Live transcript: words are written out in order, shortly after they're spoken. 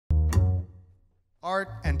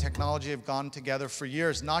Art and technology have gone together for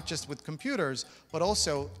years, not just with computers, but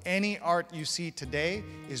also any art you see today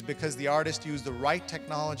is because the artist used the right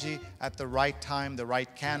technology at the right time, the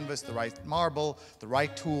right canvas, the right marble, the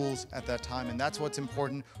right tools at that time, and that's what's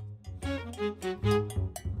important.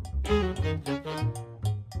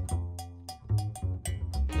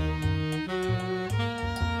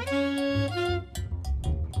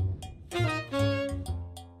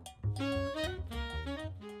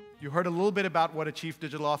 You heard a little bit about what a Chief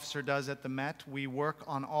Digital Officer does at the Met. We work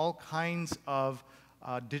on all kinds of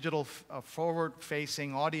digital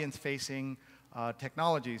forward-facing, audience-facing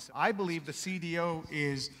technologies. I believe the CDO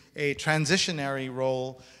is a transitionary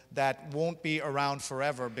role that won't be around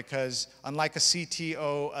forever because unlike a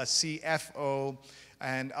CTO, a CFO,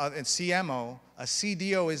 and CMO, a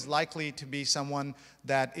CDO is likely to be someone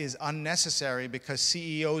that is unnecessary because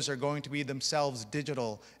CEOs are going to be themselves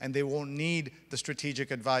digital and they won't need the strategic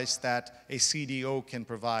advice that a CDO can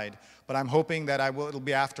provide. But I'm hoping that it'll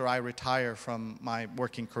be after I retire from my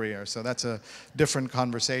working career, so that's a different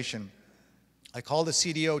conversation. I call the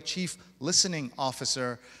CDO Chief Listening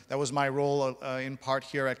Officer. That was my role in part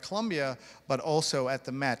here at Columbia, but also at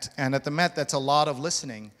the Met. And at the Met, that's a lot of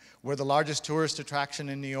listening. We're the largest tourist attraction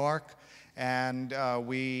in New York, and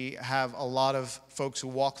we have a lot of folks who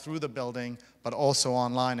walk through the building, but also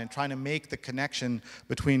online, and trying to make the connection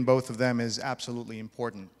between both of them is absolutely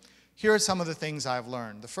important. Here are some of the things I've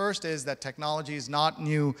learned. The first is that technology is not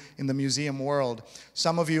new in the museum world.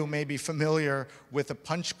 Some of you may be familiar with the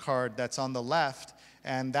punch card that's on the left,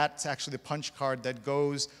 and that's actually the punch card that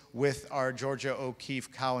goes with our Georgia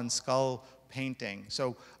O'Keeffe cow and skull painting.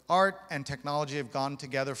 So art and technology have gone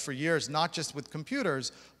together for years, not just with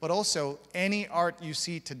computers, but also any art you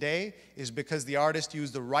see today is because the artist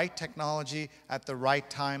used the right technology at the right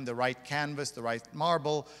time, the right canvas, the right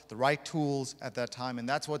marble, the right tools at that time, and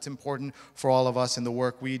that's what's important for all of us in the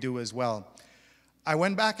work we do as well. I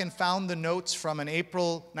went back and found the notes from an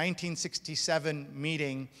April 1967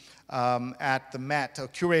 meeting at the Met, a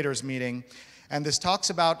curators meeting, and this talks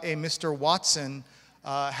about a Mr. Watson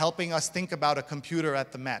helping us think about a computer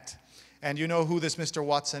at the Met. And you know who this Mr.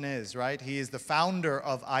 Watson is, right? He is the founder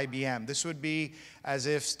of IBM. This would be as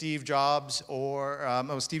if Steve Jobs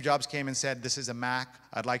Steve Jobs came and said, "This is a Mac,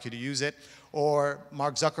 I'd like you to use it." Or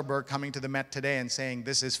Mark Zuckerberg coming to the Met today and saying,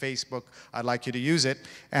 "This is Facebook, I'd like you to use it."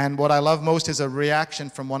 And what I love most is a reaction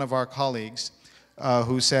from one of our colleagues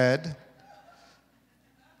who said,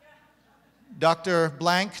 Dr.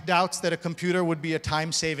 Blank doubts that a computer would be a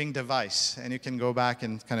time-saving device. And you can go back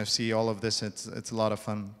and kind of see all of this. It's a lot of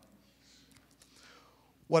fun.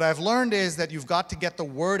 What I've learned is that you've got to get the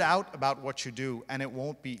word out about what you do, and it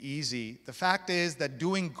won't be easy. The fact is that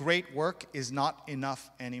doing great work is not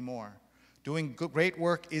enough anymore. Doing great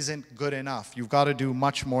work isn't good enough. You've got to do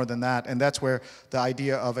much more than that, and that's where the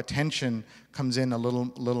idea of attention comes in a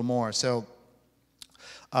little more. So.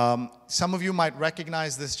 Some of you might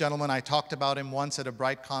recognize this gentleman. I talked about him once at a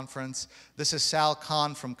BRITE conference. This is Sal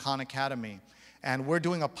Khan from Khan Academy. And we're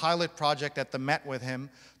doing a pilot project at the Met with him.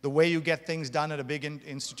 The way you get things done at a big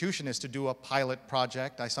institution is to do a pilot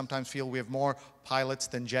project. I sometimes feel we have more pilots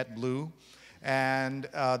than JetBlue. And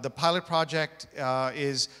the pilot project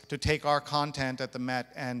is to take our content at the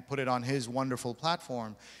Met and put it on his wonderful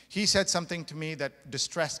platform. He said something to me that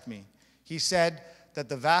distressed me. He said that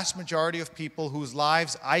the vast majority of people whose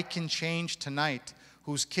lives I can change tonight,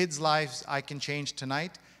 whose kids' lives I can change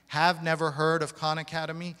tonight, have never heard of Khan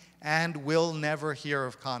Academy and will never hear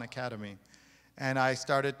of Khan Academy. And I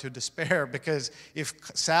started to despair because if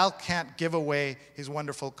Sal can't give away his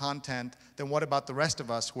wonderful content, then what about the rest of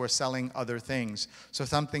us who are selling other things? So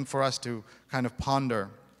something for us to kind of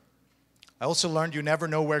ponder. I also learned you never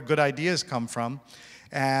know where good ideas come from.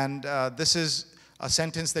 And this is a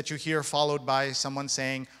sentence that you hear followed by someone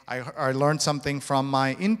saying, I learned something from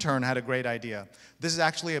my intern had a great idea. This is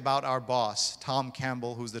actually about our boss, Tom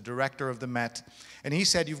Campbell, who's the director of the Met. And he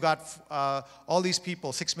said, you've got all these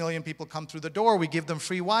people, 6 million people come through the door, we give them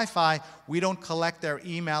free Wi-Fi, we don't collect their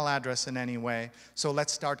email address in any way, so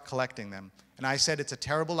let's start collecting them. And I said, it's a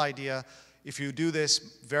terrible idea. If you do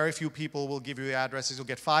this, very few people will give you the addresses. You'll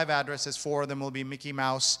get 5 addresses, 4 of them will be Mickey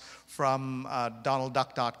Mouse from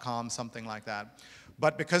DonaldDuck.com, something like that.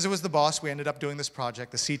 But because it was the boss, we ended up doing this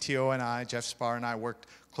project. The CTO and I, Jeff Spar and I, worked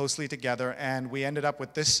closely together, and we ended up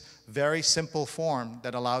with this very simple form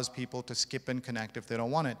that allows people to skip and connect if they don't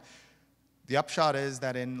want it. The upshot is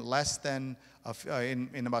that in less than,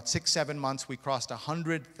 in about 6-7 months, we crossed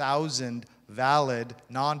 100,000 valid,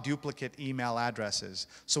 non-duplicate email addresses.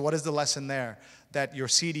 So what is the lesson there? That your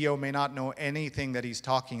CDO may not know anything that he's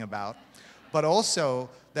talking about, but also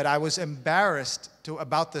that I was embarrassed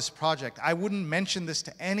about this project. I wouldn't mention this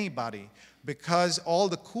to anybody because all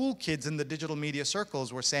the cool kids in the digital media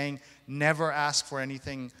circles were saying, never ask for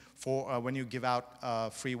anything for when you give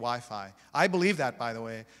out free Wi-Fi. I believe that, by the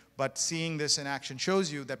way, but seeing this in action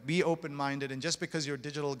shows you that be open-minded, and just because your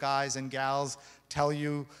digital guys and gals tell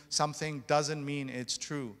you something doesn't mean it's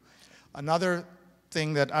true. Another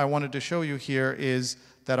thing that I wanted to show you here is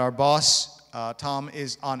that our boss, Tom,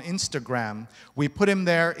 is on Instagram. We put him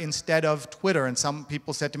there instead of Twitter, and some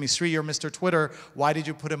people said to me, Sree, you're Mr. Twitter, why did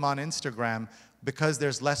you put him on Instagram? Because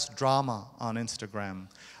there's less drama on Instagram.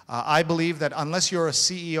 I believe that unless you're a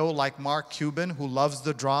CEO like Mark Cuban who loves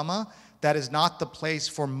the drama, that is not the place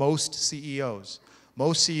for most CEOs.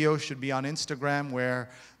 Most CEOs should be on Instagram where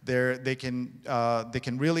they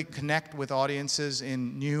can really connect with audiences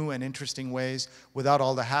in new and interesting ways without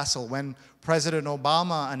all the hassle. When President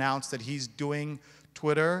Obama announced that he's doing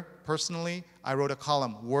Twitter, personally, I wrote a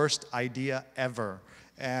column, worst idea ever.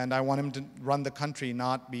 And I want him to run the country,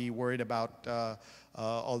 not be worried about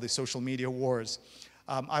all the social media wars.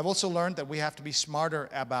 I've also learned that we have to be smarter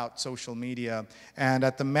about social media. And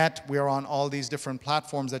at the Met, we're on all these different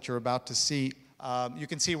platforms that you're about to see. You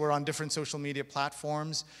can see we're on different social media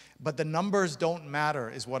platforms, but the numbers don't matter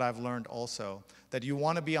is what I've learned also. That you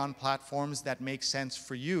want to be on platforms that make sense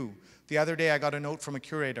for you. The other day I got a note from a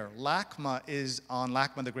curator.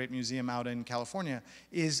 LACMA, the great museum out in California,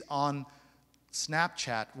 is on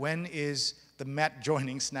Snapchat. When is the Met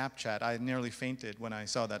joining Snapchat? I nearly fainted when I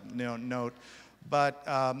saw that note. But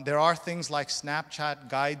there are things like Snapchat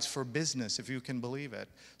guides for business, if you can believe it.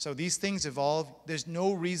 So these things evolve. There's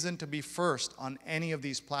no reason to be first on any of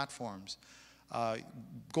these platforms.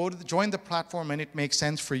 Join the platform and it makes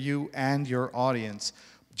sense for you and your audience.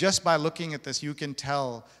 Just by looking at this, you can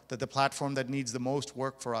tell that the platform that needs the most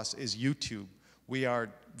work for us is YouTube. We are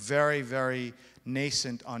very, very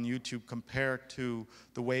nascent on YouTube compared to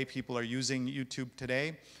the way people are using YouTube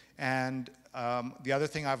today. And the other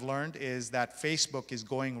thing I've learned is that Facebook is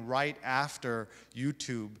going right after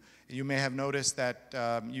YouTube. You may have noticed that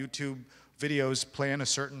YouTube videos play in a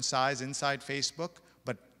certain size inside Facebook,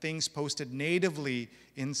 but things posted natively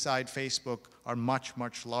inside Facebook are much,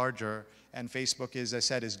 much larger. And Facebook, as I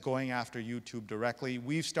said, is going after YouTube directly.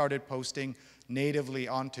 We've started posting natively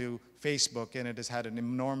onto Facebook, and it has had an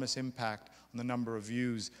enormous impact on the number of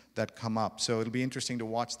views that come up. So it'll be interesting to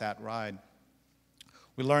watch that ride.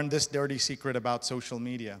 We learned this dirty secret about social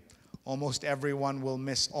media. Almost everyone will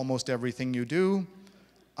miss almost everything you do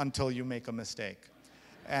until you make a mistake.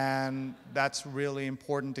 And that's really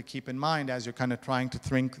important to keep in mind as you're kind of trying to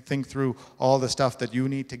think through all the stuff that you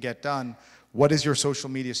need to get done. What is your social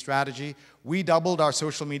media strategy? We doubled our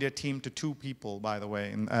social media team to 2 people, by the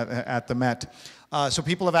way, at the Met. So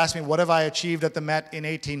people have asked me, what have I achieved at the Met in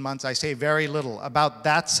 18 months? I say very little, about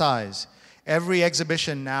that size. Every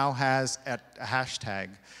exhibition now has a hashtag.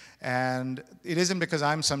 And it isn't because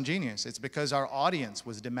I'm some genius. It's because our audience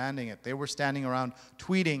was demanding it. They were standing around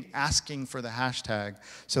tweeting, asking for the hashtag.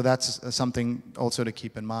 So that's something also to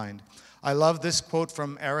keep in mind. I love this quote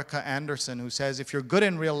from Erica Anderson, who says, if you're good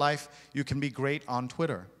in real life, you can be great on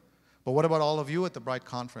Twitter. But what about all of you at the BRITE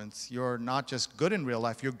conference? You're not just good in real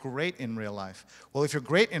life, you're great in real life. Well, if you're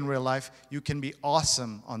great in real life, you can be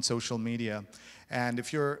awesome on social media. And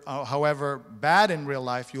if you're, however, bad in real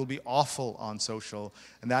life, you'll be awful on social.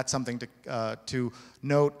 And that's something to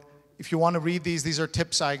note. If you want to read these are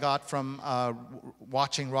tips I got from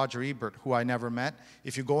watching Roger Ebert, who I never met.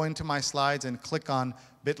 If you go into my slides and click on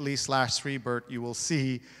bit.ly/SreeBert, you will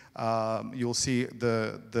see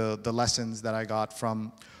the lessons that I got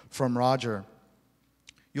from Roger.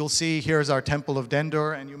 You'll see here's our Temple of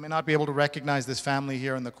Dendur, and you may not be able to recognize this family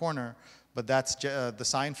here in the corner, but that's the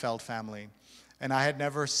Seinfeld family. And I had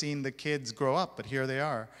never seen the kids grow up, but here they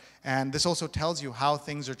are. And this also tells you how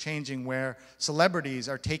things are changing, where celebrities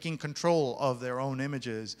are taking control of their own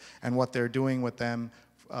images and what they're doing with them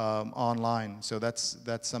online. So that's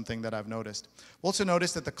something that I've noticed. Also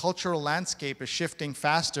noticed that the cultural landscape is shifting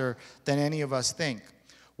faster than any of us think.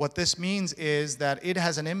 What this means is that it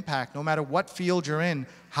has an impact, no matter what field you're in,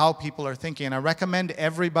 how people are thinking. And I recommend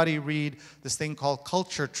everybody read this thing called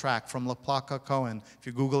Culture Track from LaPlaca Cohen. If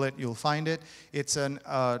you Google it, you'll find it. It's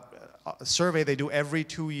a survey they do every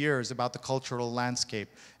 2 years about the cultural landscape.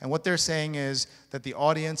 And what they're saying is that the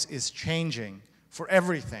audience is changing for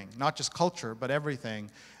everything, not just culture, but everything.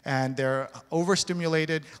 And they're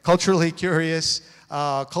overstimulated, culturally curious,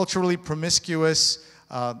 culturally promiscuous,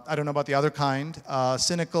 I don't know about the other kind,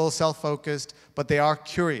 cynical, self-focused, but they are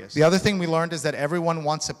curious. The other thing we learned is that everyone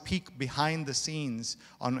wants a peek behind the scenes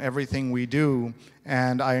on everything we do,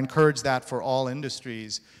 and I encourage that for all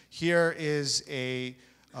industries. Here is a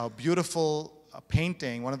beautiful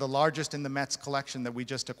painting, one of the largest in the Met's collection that we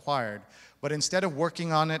just acquired. But instead of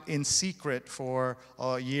working on it in secret for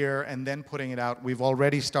a year and then putting it out, we've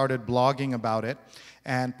already started blogging about it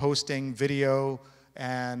and posting video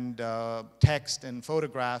and text and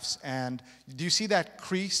photographs. And do you see that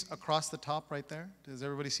crease across the top right there? Does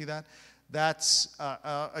everybody see that? That's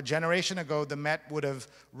a generation ago, the Met would have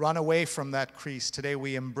run away from that crease. Today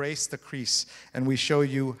we embrace the crease and we show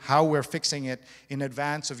you how we're fixing it in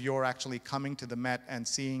advance of your actually coming to the Met and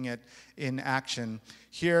seeing it in action.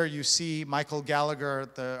 Here you see Michael Gallagher,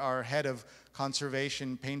 our head of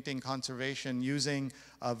conservation, painting conservation, using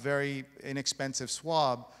a very inexpensive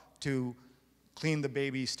swab to clean the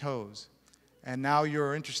baby's toes. And now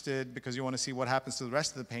you're interested because you want to see what happens to the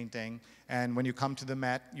rest of the painting. And when you come to the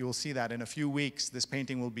Met, you will see that in a few weeks, this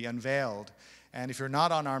painting will be unveiled. And if you're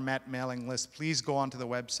not on our Met mailing list, please go onto the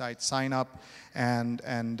website, sign up,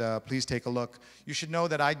 and please take a look. You should know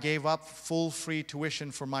that I gave up full free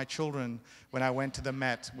tuition for my children when I went to the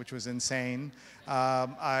Met, which was insane.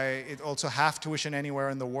 It also half tuition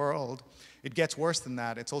anywhere in the world. It gets worse than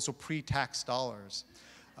that. It's also pre-tax dollars.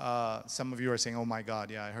 Some of you are saying, oh my God,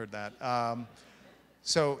 yeah, I heard that.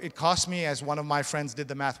 So it cost me, as one of my friends did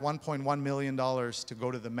the math, $1.1 million to go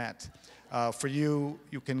to the Met. For you,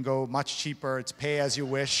 you can go much cheaper. It's pay as you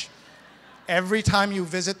wish. Every time you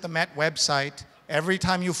visit the Met website, every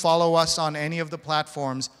time you follow us on any of the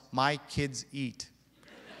platforms, my kids eat.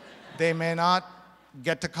 They may not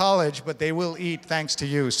get to college, but they will eat thanks to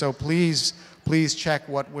you. So please check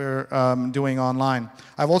what we're doing online.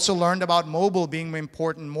 I've also learned about mobile being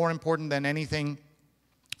important, more important than anything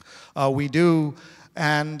we do,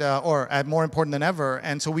 and or more important than ever.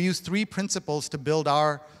 And so we use 3 principles to build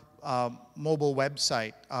our mobile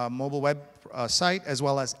website, site as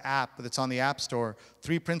well as app that's on the App Store.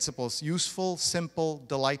 3 principles: useful, simple,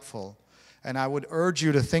 delightful. And I would urge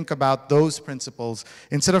you to think about those principles.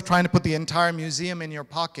 Instead of trying to put the entire museum in your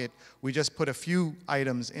pocket, we just put a few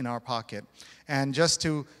items in our pocket. And just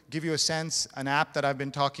to give you a sense, an app that I've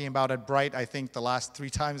been talking about at BRITE, I think the last 3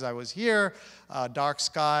 times I was here, Dark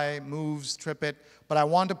Sky, Moves, TripIt. But I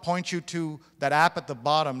want to point you to that app at the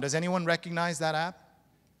bottom. Does anyone recognize that app?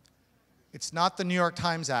 It's not the New York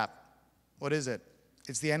Times app. What is it?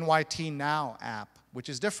 It's the NYT Now app, which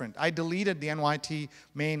is different. I deleted the NYT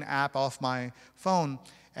main app off my phone,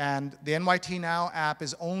 and the NYT Now app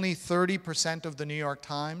is only 30% of the New York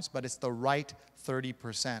Times, but it's the right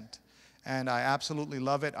 30%. And I absolutely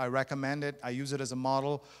love it. I recommend it. I use it as a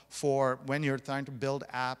model for when you're trying to build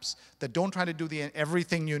apps that don't try to do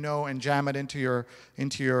everything you know and jam it into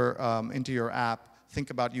your app. Think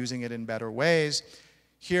about using it in better ways.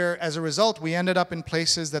 Here, as a result, we ended up in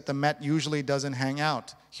places that the Met usually doesn't hang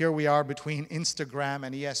out. Here we are between Instagram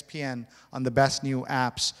and ESPN on the best new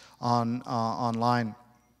apps online.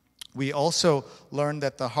 We also learned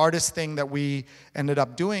that the hardest thing that we ended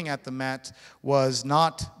up doing at the Met was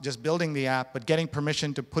not just building the app, but getting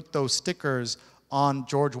permission to put those stickers on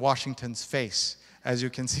George Washington's face, as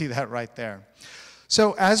you can see that right there.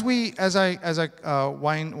 So as I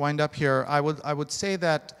wind up here, I would say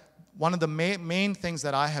that one of the main things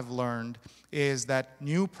that I have learned is that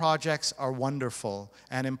new projects are wonderful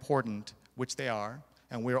and important, which they are,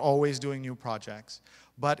 and we're always doing new projects.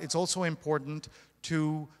 But it's also important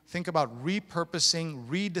to think about repurposing,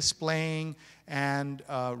 redisplaying, and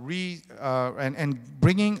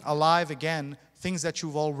bringing alive again things that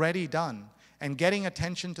you've already done, and getting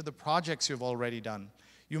attention to the projects you've already done.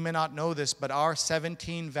 You may not know this, but our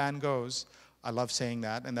 17 Van Goghs, I love saying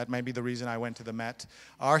that, and that may be the reason I went to the Met.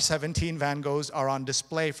 Our 17 Van Goghs are on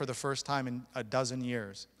display for the first time in a dozen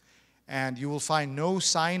years. And you will find no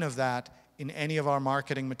sign of that in any of our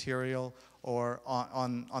marketing material or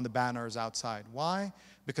on the banners outside. Why?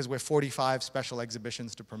 Because we're 45 special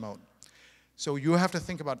exhibitions to promote. So you have to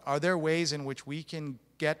think about, are there ways in which we can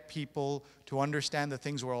get people to understand the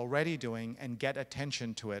things we're already doing and get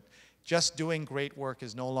attention to it? Just doing great work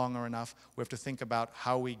is no longer enough. We have to think about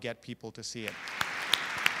how we get people to see it.